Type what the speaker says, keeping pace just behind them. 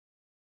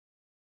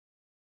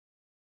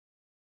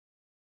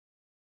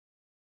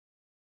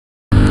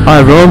Hi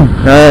everyone,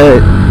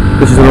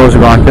 this is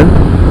TheRoseyBiker.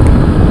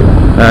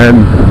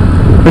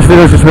 This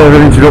video is just a bit of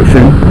an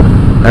introduction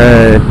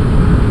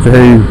to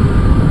who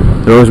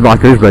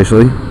TheRoseyBiker is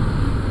basically.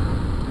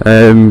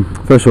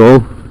 First of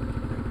all,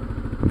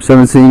 I'm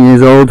 17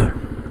 years old,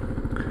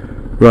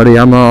 riding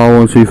a Yamaha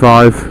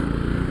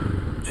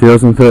 125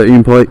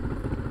 2013 plate,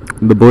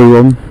 the blue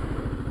one,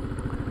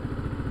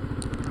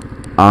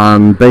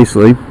 and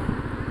basically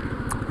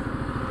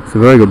it's a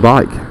very good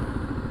bike.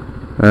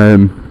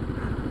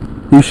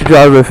 Used to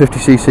drive a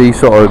 50cc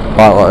sort of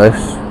bike like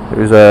this. It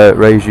was a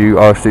Rosey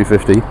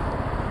RS250.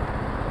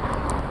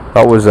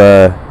 That was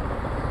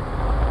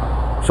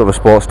sort of a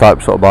sports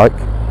type sort of bike.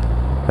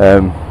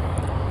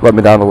 Let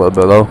me down a little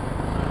bit though.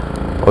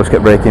 Always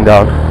kept breaking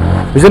down.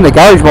 It was in the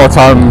garage more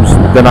times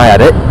than I had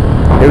it.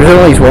 It was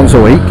at least once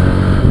a week.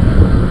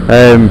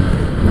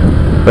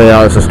 But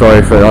yeah, that's a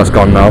story for that's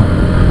gone now.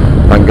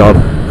 Thank God,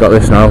 got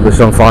this now. This is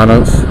on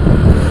finance.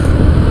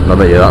 Not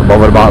that you're that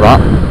bothered about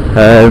that.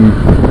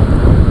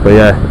 But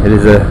yeah,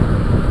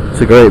 it's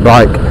a great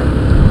bike.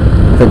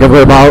 I think I've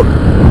got about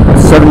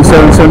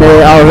 77,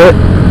 78 out of it.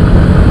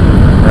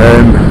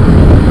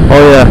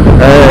 Oh yeah,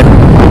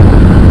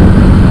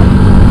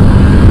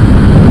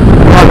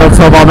 you might be able to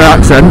tell by my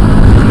accent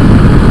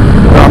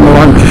that I'm a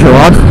Lancashire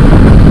lad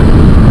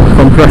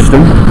from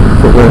Preston,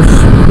 but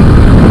worse.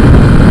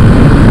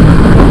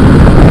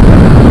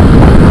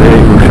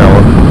 There you go, shower.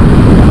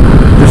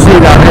 Just see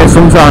down here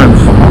sometimes,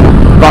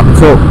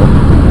 backed up.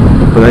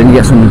 But then you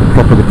get some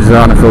proper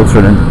designer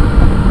filtering in.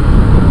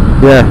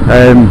 Yeah,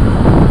 I'm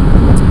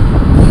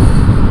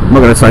not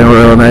going to say my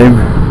real name,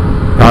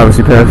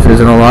 privacy purposes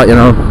and all that, you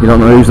know. You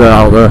don't know who's there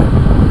out there.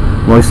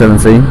 I'm only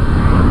 17.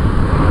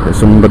 It's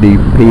somebody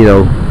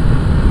pedo.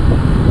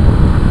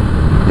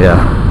 Yeah,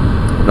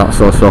 that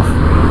sort of stuff.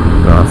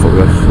 Nah, fuck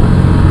this.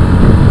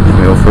 Give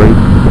me all free.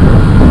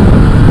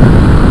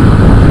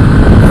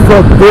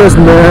 Fuck this,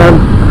 man.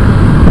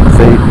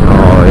 See?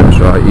 Oh, that's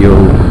right, you.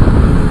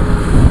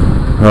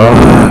 Oh.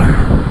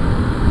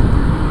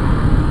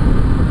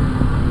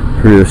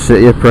 Through the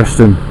city of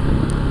Preston.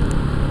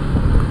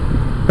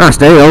 Nice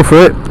day though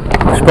for it,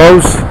 I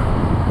suppose.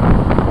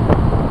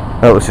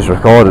 Oh, this is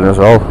recording as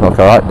well. Look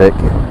at that dick.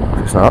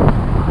 If it's not.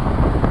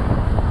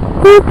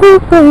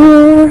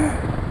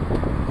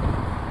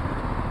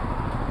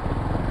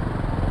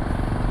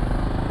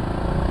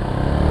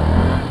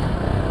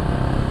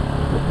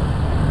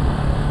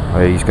 Oh,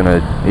 he's gonna,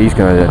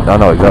 I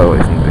know exactly what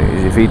he's gonna do.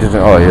 If he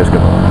doesn't, oh, he is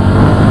gonna.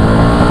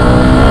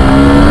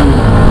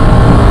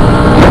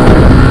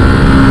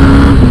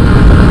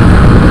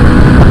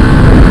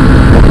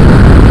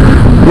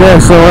 Yeah,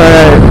 so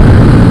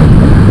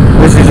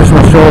this is just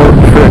my short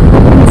trip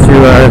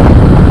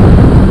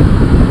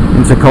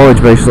into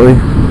college basically.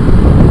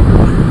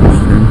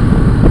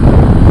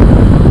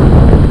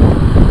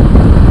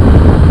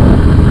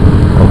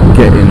 I'm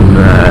getting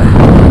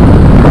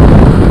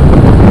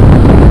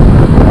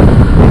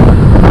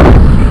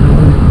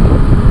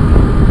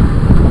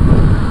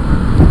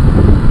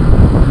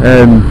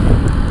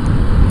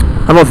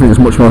I don't think there's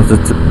much more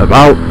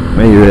about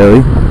me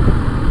really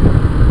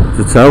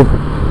to tell.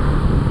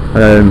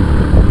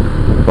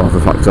 Apart from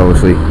the fact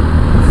obviously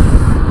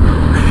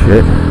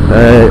shit.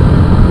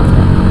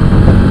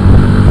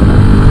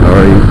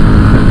 Sorry,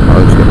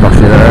 I'll just get past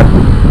you there.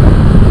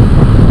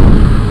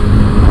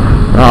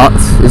 That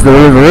is the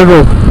River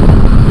Ribble.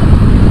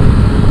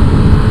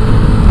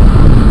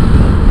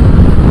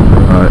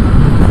 Right,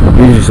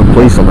 usually some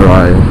police on the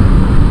right.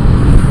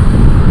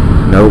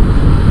 Nope.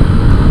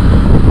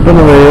 Don't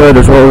know where you heard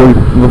as well,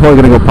 we're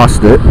probably going to go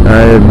past it.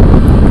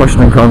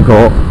 Preston and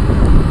Concourt.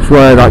 It's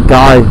where that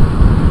guy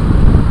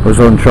was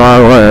on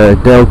trial,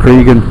 Dale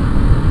Cregan.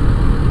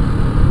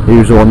 He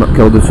was the one that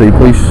killed the 2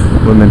 police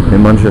women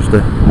in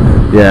Manchester.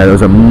 Yeah, there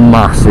was a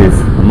massive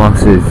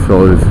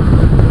sort of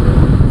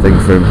thing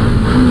for him.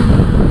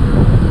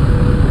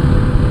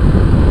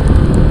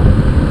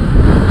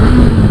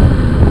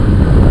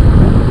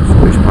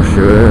 Switch past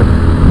you here.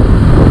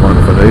 Don't mind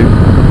if I do.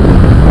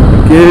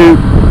 Thank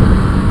you.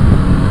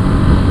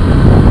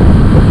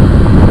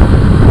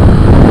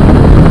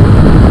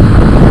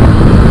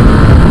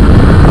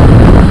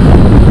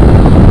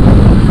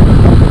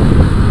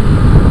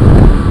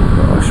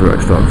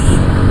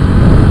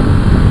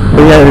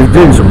 But yeah, he's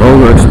doing some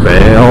roller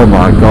spray. Oh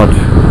my god,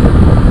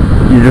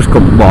 you just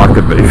couldn't mark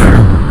a beef.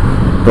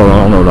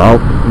 Don't know that.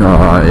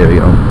 Alright, here we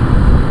go.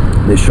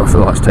 This traffic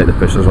lights take the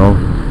piss as well.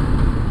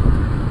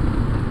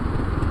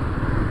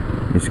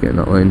 He's getting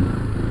that lane.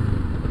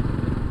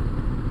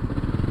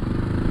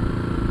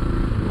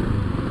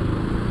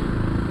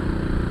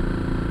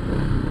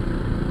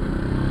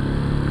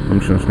 I'm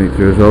just gonna sneak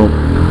through as well.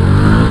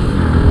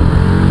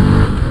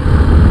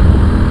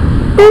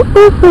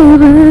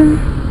 Baby.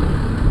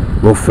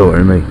 Love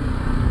filtering me.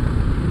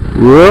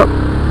 Whoop.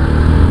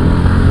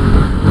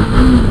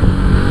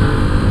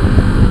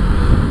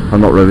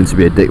 I'm not revving to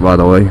be a dick, by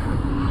the way.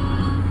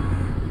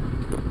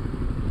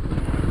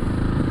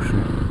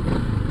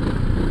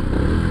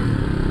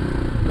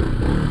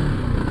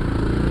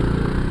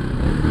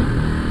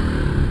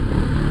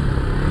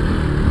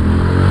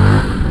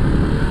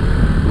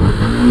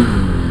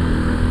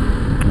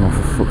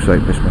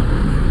 ain't missed me.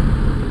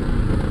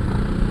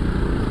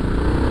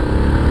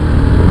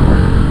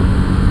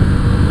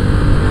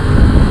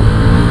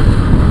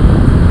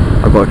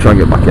 I've got to try and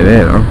get back in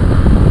here now.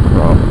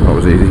 Well, that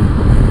was easy.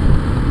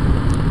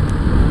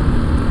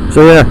 So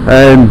yeah,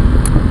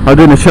 I'm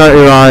doing a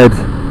charity ride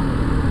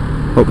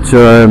up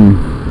to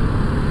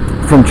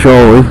from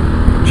Chorley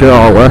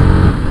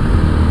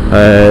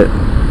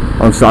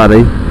on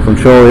Saturday. From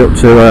Chorley up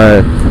to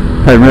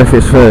Penrith.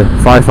 It's for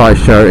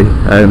Firefighters charity.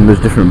 There's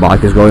different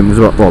bikers going. There's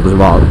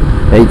about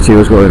 80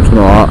 was going. It's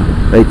not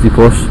that 80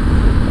 plus.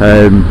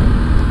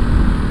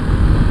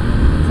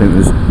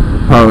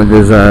 I think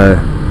there's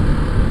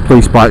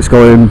police bikes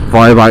going,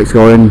 fire bikes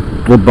going,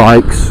 blood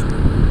bikes,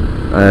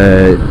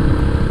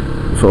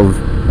 sort of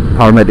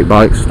paramedic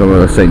bikes. Don't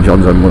know if St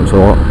John's ambulance or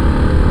what.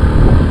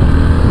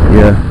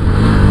 Yeah.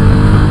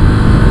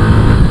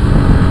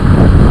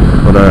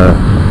 But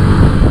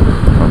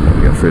I'm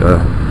gonna get through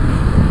there.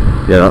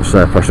 Yeah, that's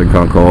Preston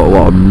Concourt. A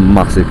lot of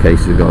massive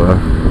cases go there.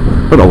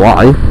 Don't know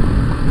why.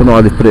 Don't know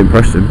why they put it in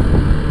Preston. A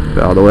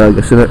bit out of the way, I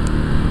guess, isn't it?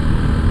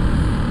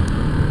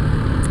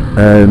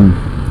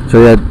 So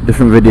yeah,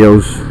 different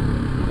videos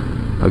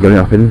are going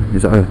to happen.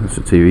 Is that that's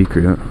a TV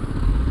crew? That?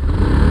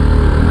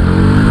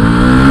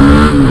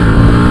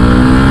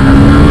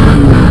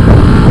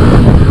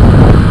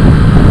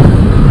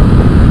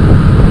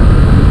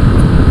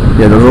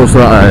 Yeah, there's also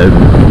that.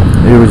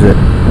 Who was it?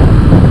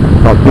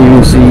 That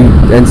BBC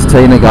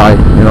entertainer guy,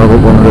 you know,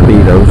 one of the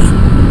Beatos.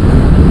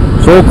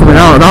 It's all coming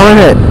out now,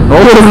 isn't it?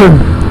 All of them!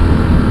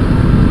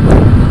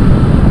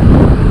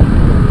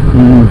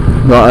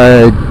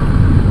 That,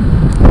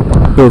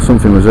 Bill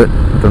something was it?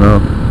 Don't know.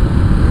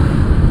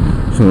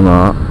 Something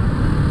like that.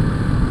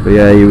 But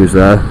yeah, he was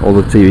there. All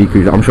the TV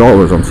crews, I'm sure it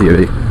was on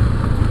TV.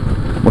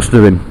 Must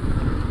have been.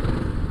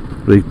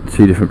 Really,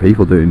 two different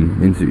people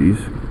doing interviews.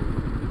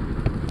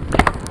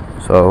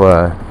 So,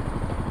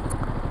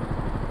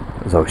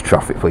 there's always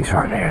traffic police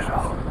around here as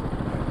well.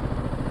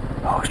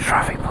 Always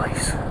traffic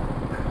police.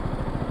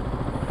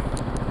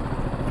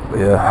 But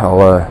yeah,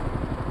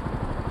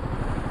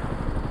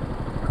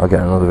 I'll get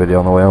another video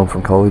on the way home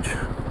from college.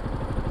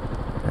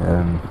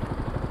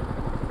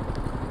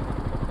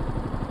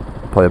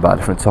 Probably about a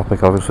different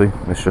topic, obviously.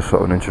 It's just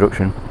sort of an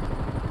introduction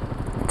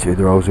to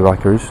the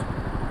RoseyBikers.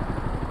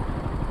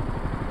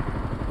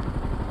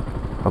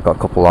 I've got a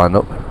couple lined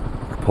up,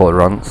 a couple of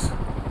rants.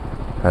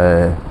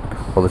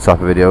 Other type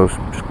of videos,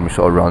 just gonna be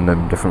sort of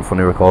random, different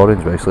funny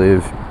recordings, basically,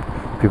 of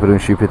people doing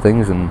stupid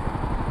things and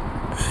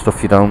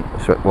stuff you don't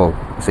expect. Well,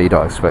 you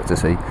don't expect to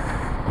see.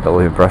 That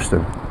will impress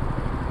them.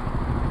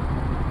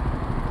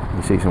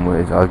 You see some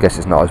weird. I guess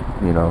it's not as,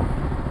 you know.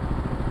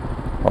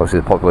 Obviously,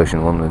 the population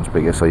in London's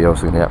bigger, so you're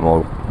also gonna get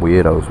more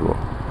weirdos. But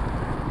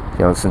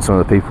you know, since some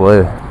of the people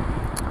here,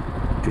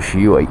 just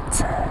you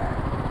wait.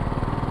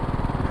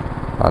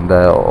 And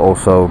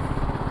also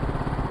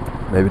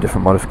maybe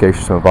different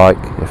modifications to my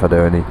bike if I do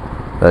any.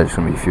 They're just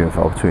going to be few and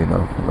far between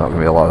though. Not going to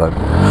be a lot of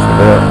them.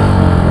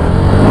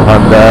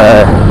 And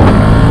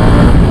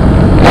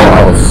what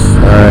else?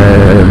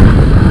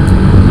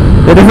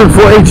 The different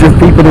footage of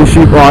people doing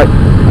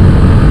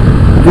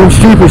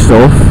stupid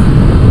stuff.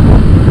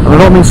 And I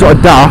don't mean sort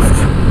of daft.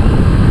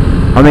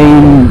 I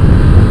mean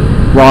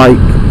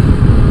like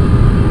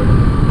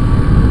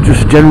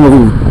just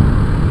general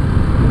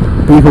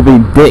people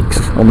being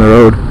dicks on the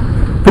road.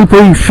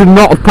 People who should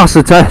not have passed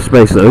the test,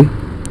 basically.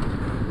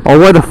 Oh,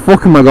 where the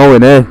fuck am I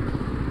going here?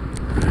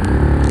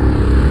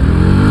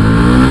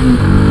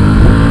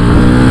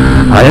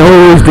 I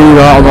always do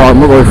that. I'm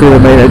not going through the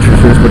main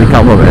entrance for this bloody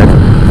camera man.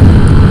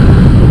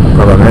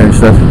 Grab that here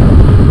instead.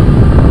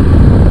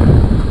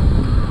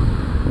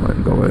 Let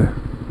him go here.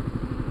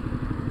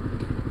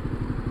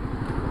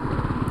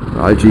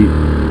 IG.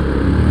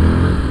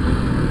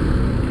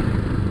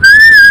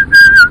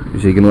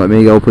 Is he gonna let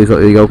me go? Please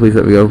let me go. Please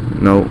let me go.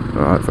 No.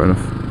 Alright, fair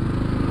enough.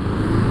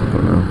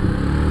 Don't know.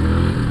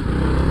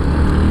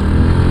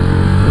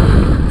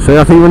 So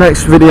yeah, I think the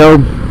next video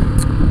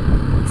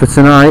for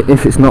tonight,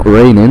 if it's not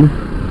raining,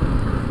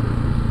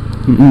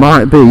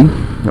 might be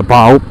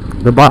about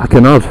the bike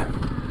and odd.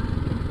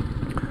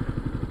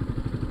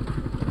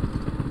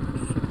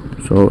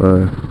 So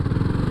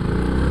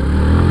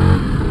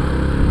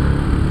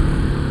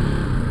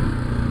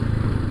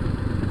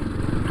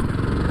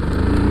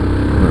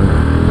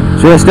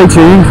so yeah, stay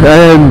tuned.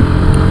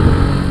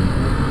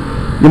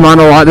 You might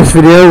not like this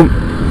video.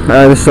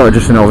 This is sort of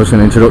just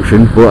an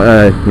introduction,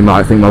 but you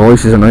might think my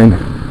voice is annoying.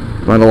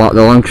 You might not like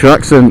the Lancashire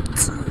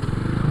accent.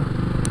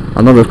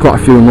 I know there's quite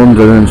a few in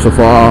London and stuff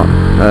like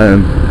that.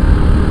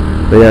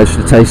 But yeah, it's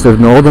just a taste of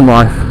northern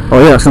life. Oh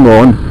yeah, that's number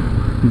one.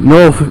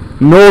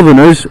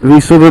 Northerners v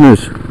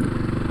Southerners.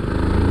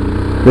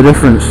 The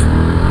difference.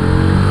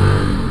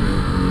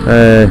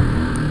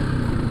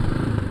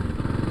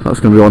 That's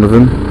going to be one of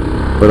them.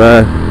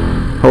 But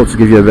hope to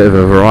give you a bit of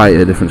a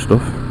variety of different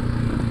stuff.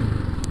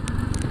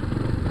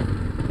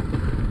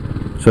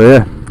 So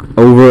yeah,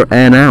 over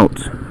and out.